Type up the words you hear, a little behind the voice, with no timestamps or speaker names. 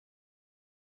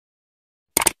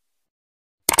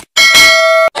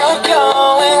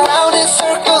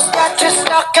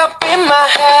stuck up in my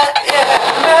head, yeah.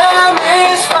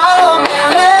 Memories follow me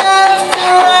left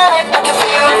and right. I can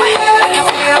feel over here, I can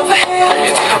feel over here.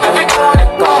 You take up every corner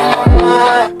of my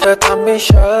mind. เธอทำให้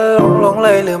ฉันหลงเล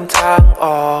ยลืมทางอ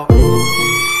อก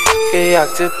แค่อยาก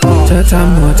จะบอกเธอท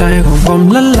ำหัวใจของผม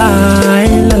ละลาย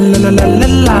ละ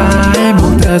ลายมอ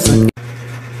งเธอสุด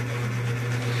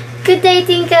Good day,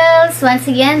 Tinkles! Once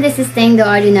again, this is Teng the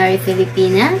Ordinary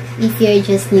Filipina. If you're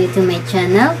just new to my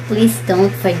channel, please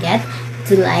don't forget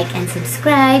to like and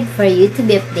subscribe for you to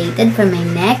be updated for my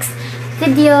next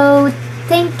video.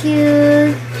 Thank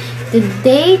you!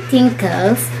 Today,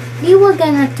 Tinkles, we were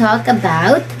gonna talk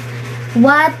about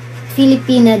what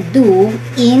Filipina do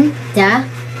in the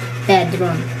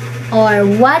bedroom, or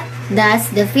what does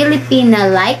the Filipina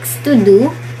likes to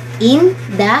do in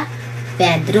the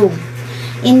bedroom.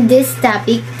 In this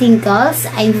topic, Tinkles,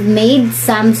 I've made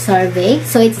some survey,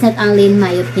 so it's not only in my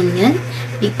opinion,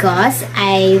 because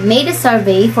I made a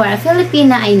survey for a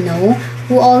Filipina I know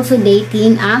who also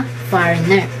dating a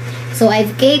foreigner. So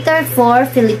I've catered for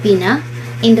Filipina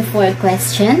in the 4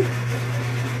 question,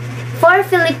 for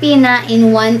Filipina in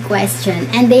 1 question,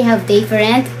 and they have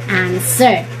different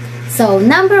answer. So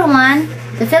number 1,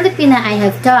 the Filipina I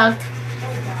have talked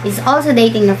is also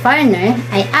dating a foreigner.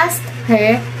 I asked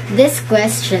her this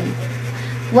question: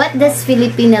 what does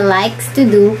Filipina likes to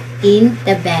do in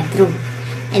the bedroom?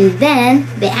 And then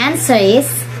the answer is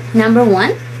number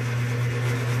 1.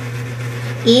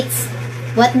 It's,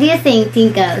 what do you think,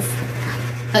 Tinkles?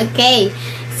 Okay,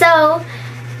 so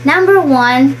number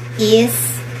 1 is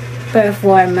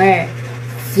performer.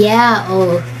 Yeah,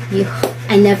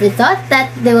 I never thought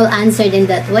that they will answer it in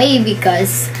that way,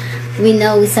 because we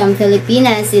know some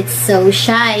Filipinas, it's so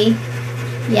shy.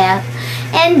 Yeah.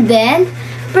 And then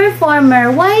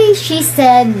performer, why she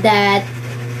said that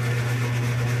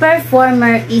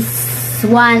performer is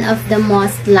one of the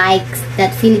most likes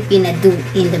that Filipina do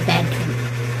in the bedroom?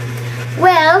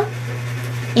 Well,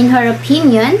 in her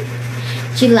opinion,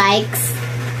 she likes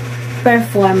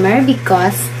performer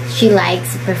because she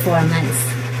likes performance.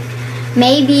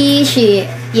 Maybe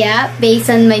based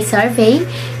on my survey,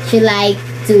 she like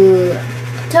to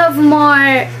have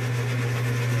more,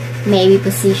 maybe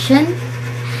position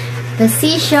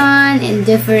and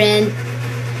different,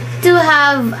 to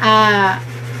have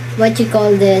what you call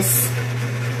this,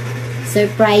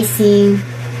 surprising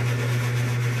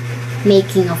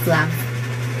making of love.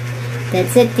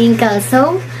 That's it, Tinkle.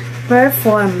 So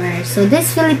performer, so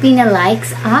this Filipina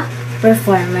likes a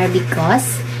performer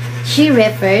because she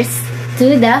refers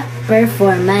to the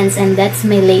performance, and that's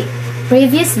my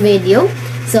previous video.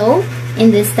 So in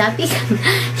this topic,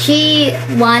 she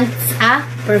wants a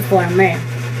performer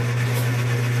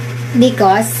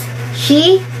because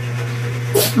she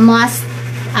must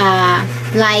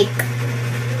like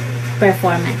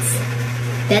performance.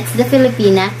 That's the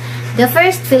Filipina, the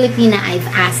first Filipina I've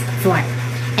asked for.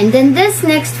 And then this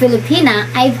next Filipina,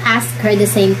 I've asked her the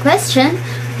same question: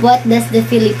 what does the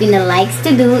Filipina likes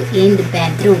to do in the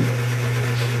bedroom?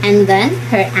 And then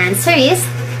her answer is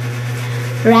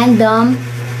random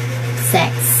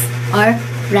sex or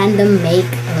random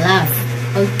make love.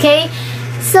 Okay,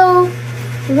 so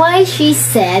why she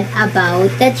said about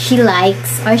that she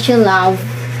likes or she love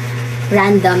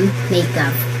random make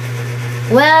love?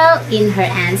 Well, in her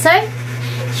answer,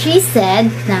 she said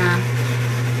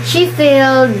she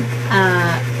felt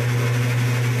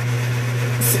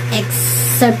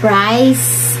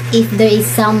surprised if there is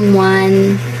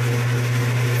someone.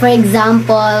 For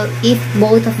example, if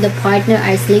both of the partner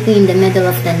are sleeping in the middle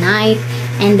of the night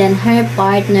and then her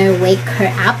partner wake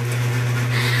her up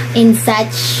in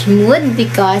such mood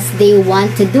because they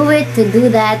want to do it, to do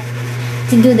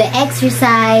the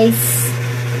exercise,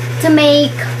 to make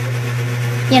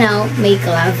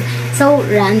love. So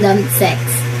random sex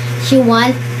she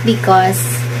want, because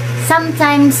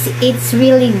sometimes it's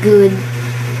really good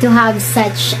to have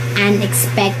such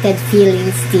unexpected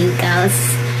feelings, Tinkles.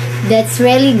 That's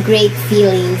really great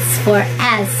feelings for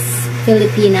us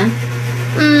Filipina.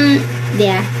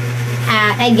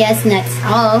 I guess that's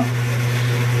all.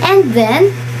 And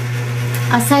then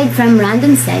aside from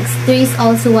random sex, there is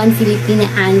also one Filipina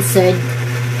answered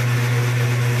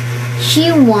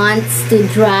she wants to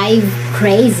drive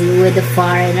crazy with the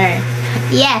foreigner.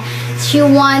 Yeah, she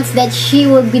wants that she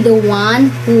will be the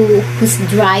one who's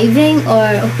driving,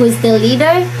 or who's the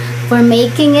leader for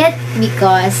making it,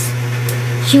 because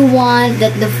she wants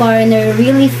that the foreigner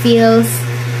really feels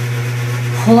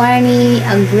horny,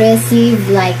 aggressive,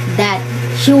 like that.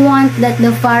 She wants that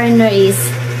the foreigner is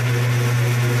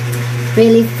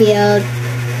really feel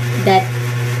that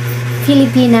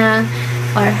Filipina,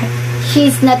 or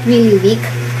she's not really weak.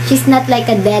 She's not like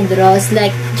a dead rose,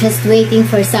 like just waiting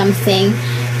for something.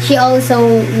 She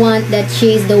also want that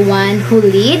she's the one who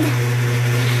lead,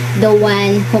 the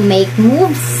one who make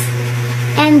moves,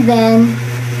 and then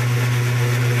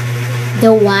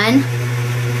the one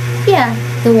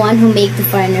who make the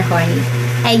foreigner horny.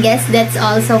 I guess that's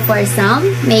also for some,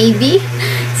 maybe.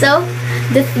 So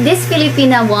this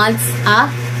Filipina wants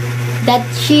that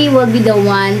she will be the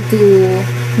one to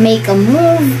make a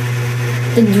move,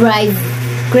 to drive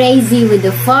crazy with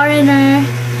the foreigner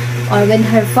or with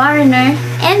her foreigner.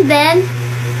 And then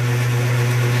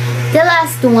the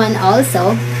last one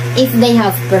also, if they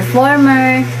have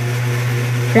performer,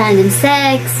 random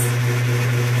sex,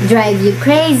 drive you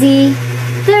crazy,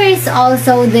 there is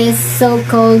also this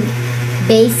so-called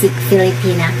basic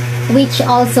Filipina, which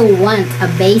also want a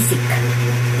basic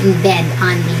in bed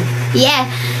only. Yeah,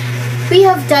 we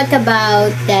have talked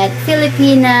about that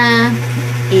Filipina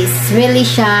is really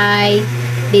shy.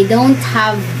 They don't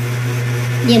have,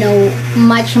 you know,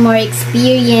 much more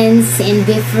experience in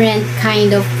different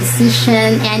kind of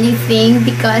position, anything,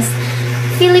 because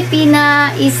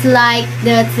Filipina is like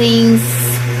the things,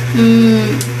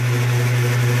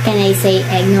 can I say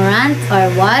ignorant or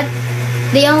what?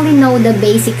 They only know the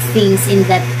basic things in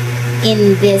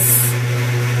this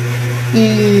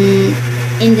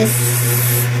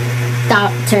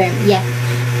top term. Yeah,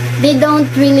 they don't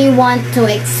really want to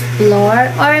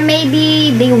explore, or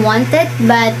maybe they want it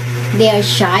but they are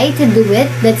shy to do it.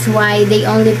 That's why they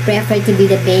only prefer to be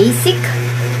the basic.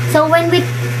 So when we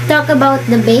talk about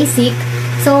the basic,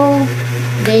 so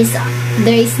there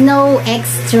is no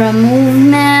extra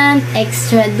movement,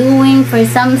 extra doing for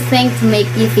something to make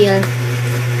you feel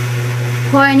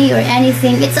horny or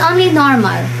anything. It's only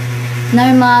normal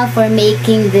for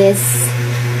making this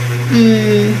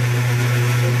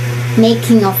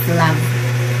making of love.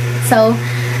 So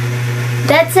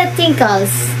that's it,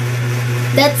 Tinkles.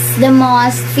 That's the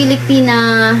most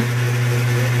Filipina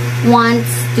wants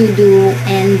to do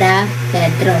in the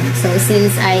bedroom. So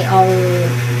since I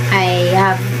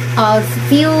have a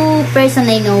few person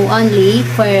I know only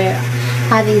for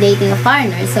having dating a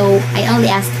foreigner, so I only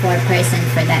asked for a person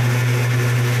for that.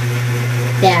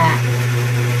 The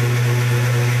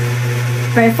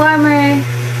performer,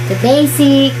 the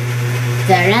basic,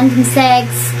 the random sex,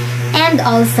 and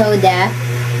also the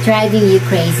driving you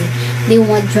crazy. They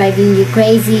want driving you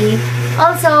crazy.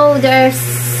 Also, there's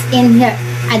in here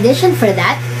addition for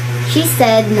that, she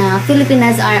said na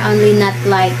Filipinas are only not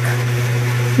like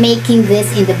making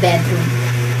this in the bedroom.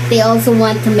 They also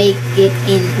want to make it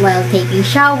in while taking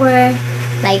shower,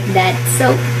 like that.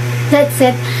 So that's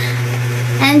it.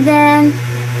 And then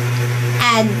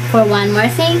add for one more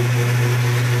thing,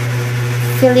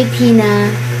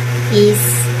 Filipina is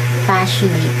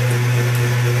passionate.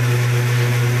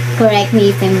 Correct me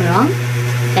if I'm wrong,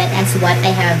 but as what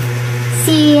I have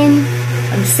seen,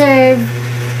 observed,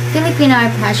 Filipina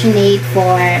are passionate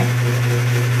for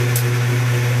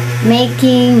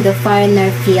making the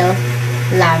foreigner feel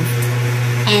loved,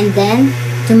 and then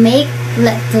to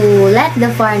let the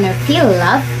foreigner feel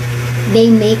loved, they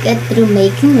make it through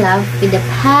making love with the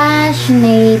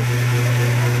passionate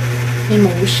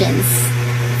emotions,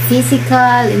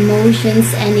 physical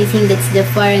emotions, anything that's the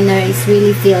foreigner is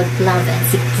really feel loved and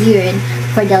secured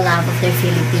for the love of their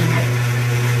Filipina.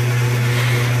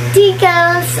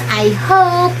 Tickles, I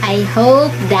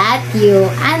hope that you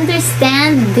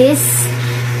understand this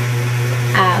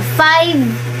five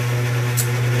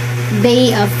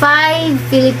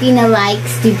Filipina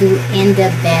likes to do in the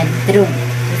bedroom.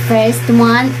 The first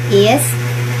one is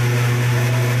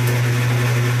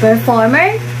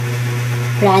performer,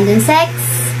 random sex,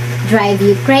 drive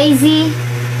you crazy,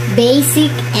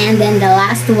 basic, and then the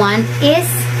last one is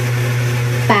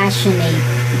passionate.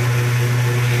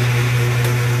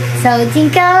 So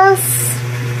Tinkles,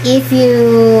 if you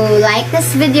like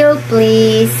this video,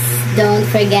 please don't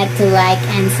forget to like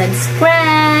and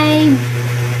subscribe.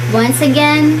 Once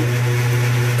again,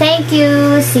 thank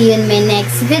you. See you in my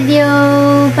next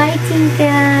video. Bye,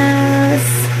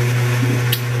 Tinkles.